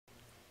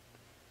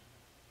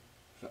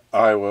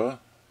AIWA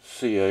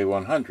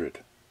CA-100.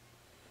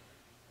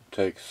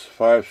 Takes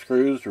 5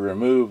 screws to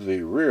remove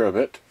the rear of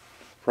it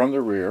from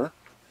the rear,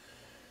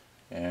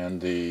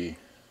 and there's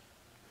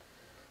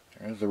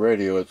the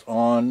radio. It's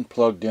on,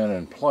 plugged in,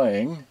 and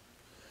playing.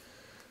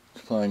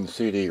 It's playing the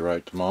CD right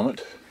at the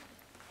moment.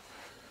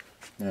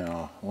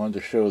 Now, I wanted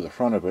to show the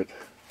front of it.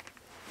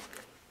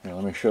 Now,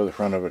 let me show the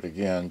front of it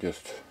again.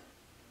 Just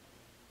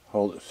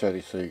hold it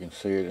steady so you can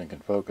see it and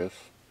can focus.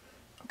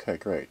 Okay,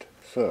 great.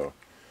 So,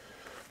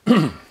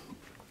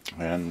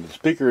 and the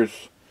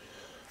speakers.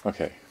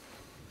 Okay,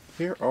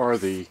 here are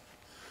the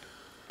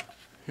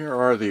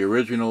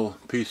original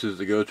pieces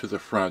that go to the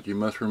front. You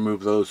must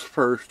remove those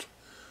first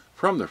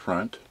from the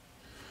front,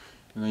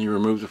 and then you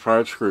remove the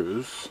 5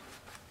 screws,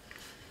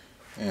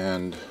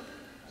 and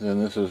then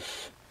this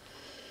is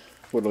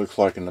what it looks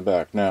like in the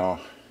back. Now,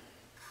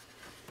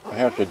 I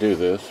have to do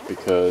this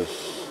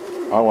because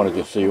I wanted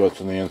to see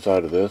what's in the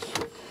inside of this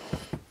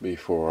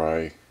before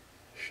I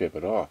ship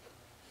it off.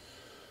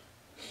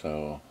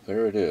 So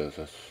there it is.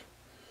 It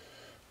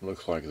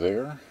looks like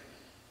there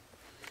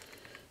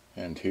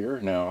and here.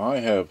 Now, I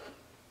have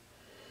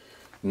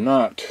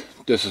not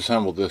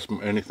disassembled this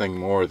anything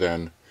more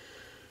than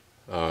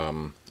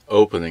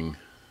opening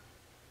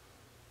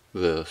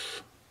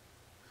this,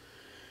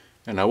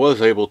 and I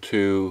was able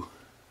to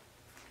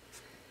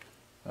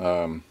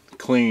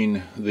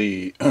clean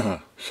the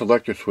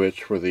selector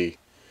switch for the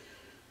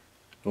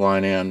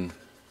line in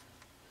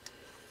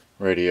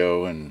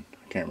radio, and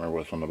I can't remember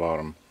what's on the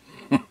bottom.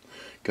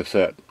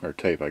 Cassette or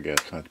tape, I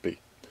guess. That'd be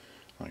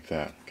like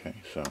that. Okay,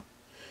 so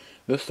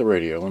this is the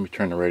radio. Let me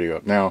turn the radio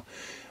up. Now,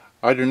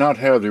 I do not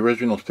have the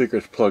original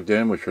speakers plugged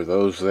in, which are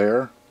those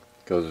there,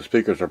 because the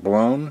speakers are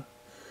blown.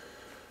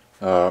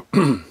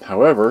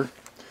 However,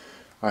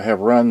 I have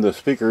run the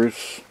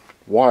speakers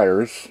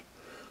wires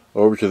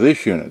over to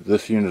this unit.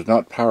 This unit is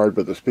not powered,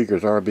 but the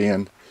speakers are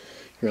being...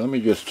 Here, let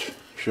me just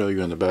show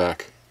you in the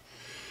back,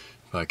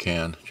 if I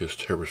can,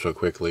 just ever so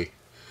quickly.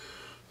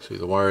 See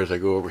the wires, I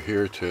go over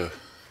here to...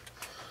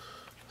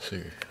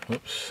 See,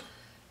 whoops.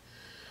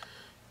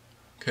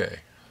 Okay,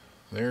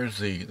 that's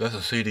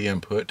a CD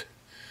input,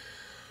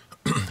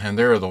 and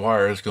there are the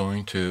wires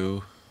going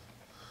to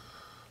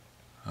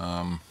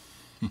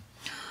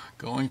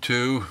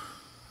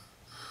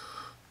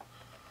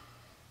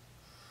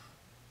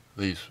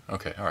these.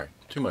 Okay, all right,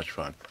 too much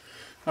fun.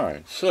 All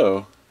right,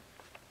 so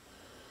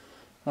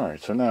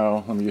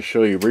now let me just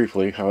show you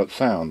briefly how it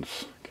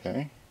sounds.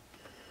 Okay,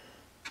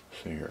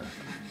 let's see here.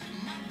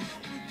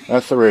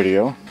 That's the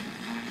radio,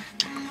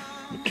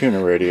 the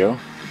tuner radio.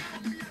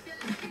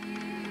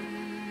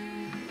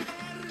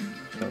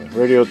 So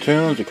radio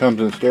tunes. It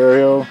comes in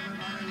stereo.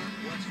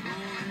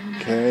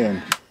 Okay,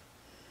 and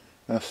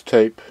that's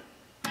tape.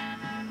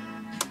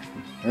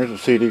 There's a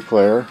CD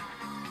player,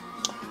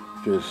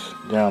 which is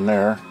down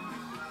there.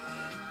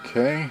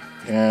 Okay,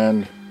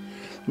 and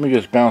let me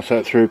just bounce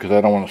that through because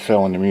I don't want to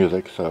sell any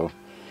music, so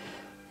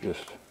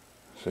just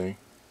see.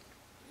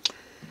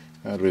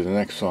 That'll be the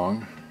next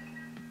song.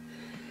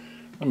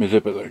 Let me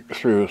zip it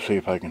through, see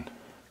if I can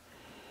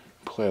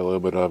play a little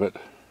bit of it.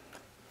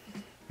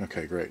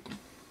 Okay, great.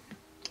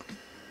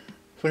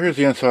 So here's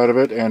the inside of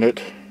it, and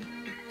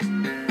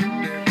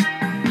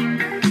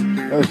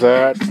there's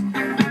that.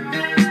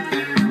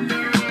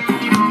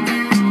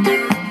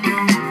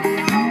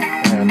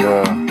 And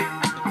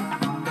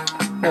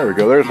there we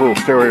go. There's a little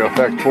stereo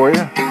effect for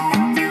you.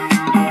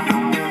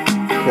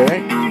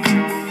 Okay.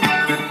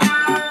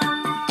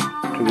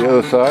 To the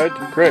other side.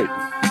 Great.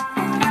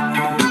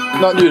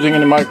 Not using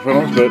any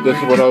microphones, but this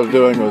is what I was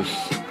doing, was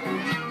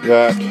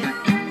that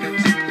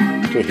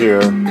to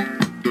here.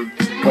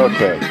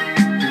 Okay.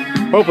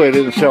 Hopefully I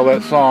didn't sell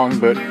that song,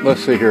 but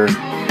let's see here.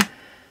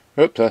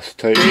 Oops, that's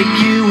tape.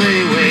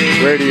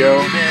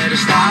 Radio.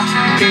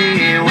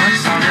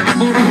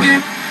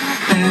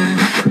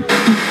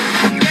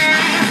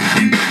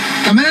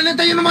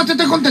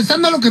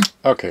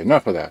 Okay,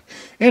 enough of that.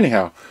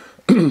 Anyhow,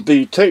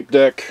 the tape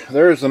deck,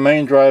 there's the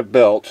main drive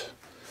belt.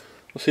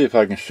 Let's see if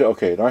I can show.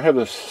 Okay, I have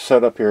this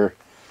set up here,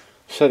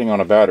 setting on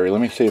a battery.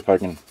 Let me see if I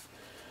can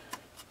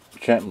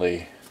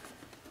gently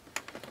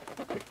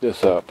pick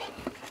this up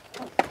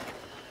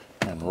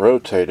and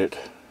rotate it.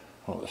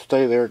 Well,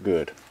 stay there,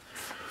 good.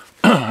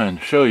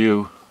 And show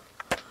you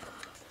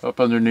up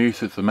underneath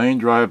that the main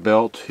drive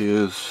belt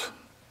is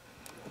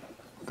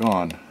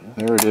gone.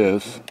 There it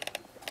is.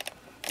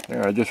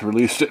 There, I just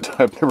released it.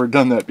 I've never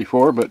done that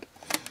before, but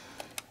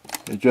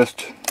it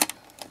just...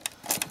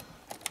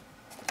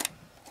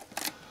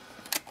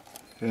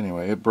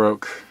 Anyway, it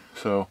broke.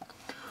 So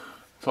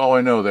that's all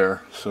I know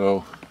there.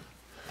 So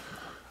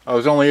I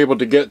was only able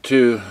to get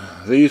to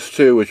these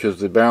two, which is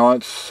the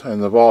balance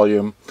and the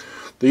volume.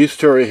 These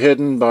two are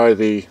hidden by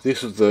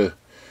this is the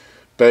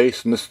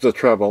bass and this is the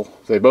treble.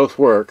 They both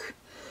work,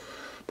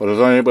 but I was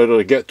unable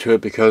to get to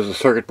it because the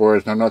circuit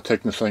boards, and I'm not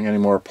taking this thing any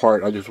more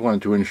apart. I just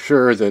wanted to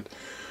ensure that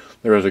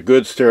there is a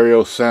good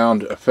stereo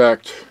sound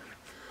effect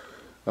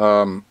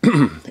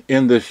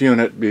in this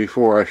unit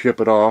before I ship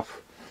it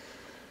off.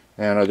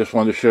 And I just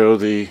wanted to show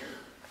the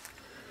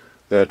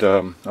that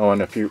oh,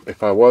 and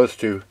if I was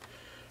to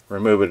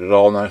remove it,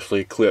 all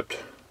nicely clipped,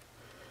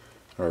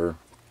 or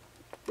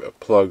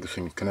plugs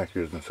and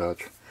connectors and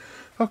such.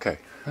 Okay,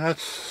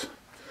 that's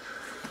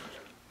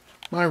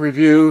my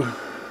review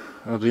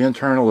of the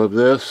internal of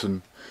this.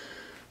 And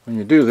when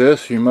you do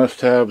this, you must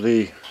have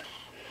the,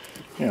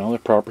 you know, the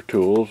proper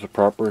tools, the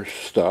proper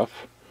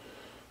stuff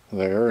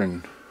there,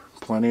 and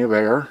plenty of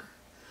air.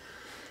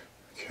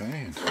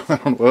 Okay, and I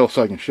don't know what else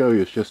I can show you.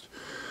 It's just,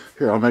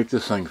 here, I'll make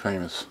this thing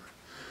famous.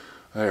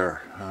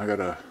 There, I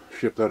gotta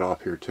ship that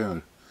off here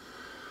too.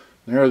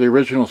 There are the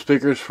original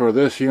speakers for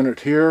this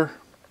unit here,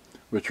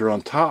 which are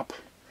on top.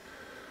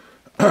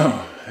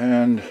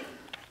 And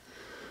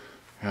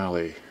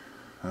golly,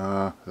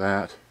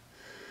 that,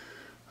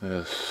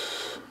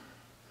 this.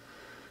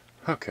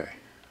 Okay,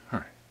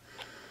 alright.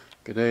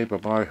 Good day,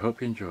 bye-bye,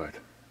 hope you enjoyed.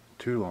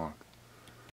 Too long.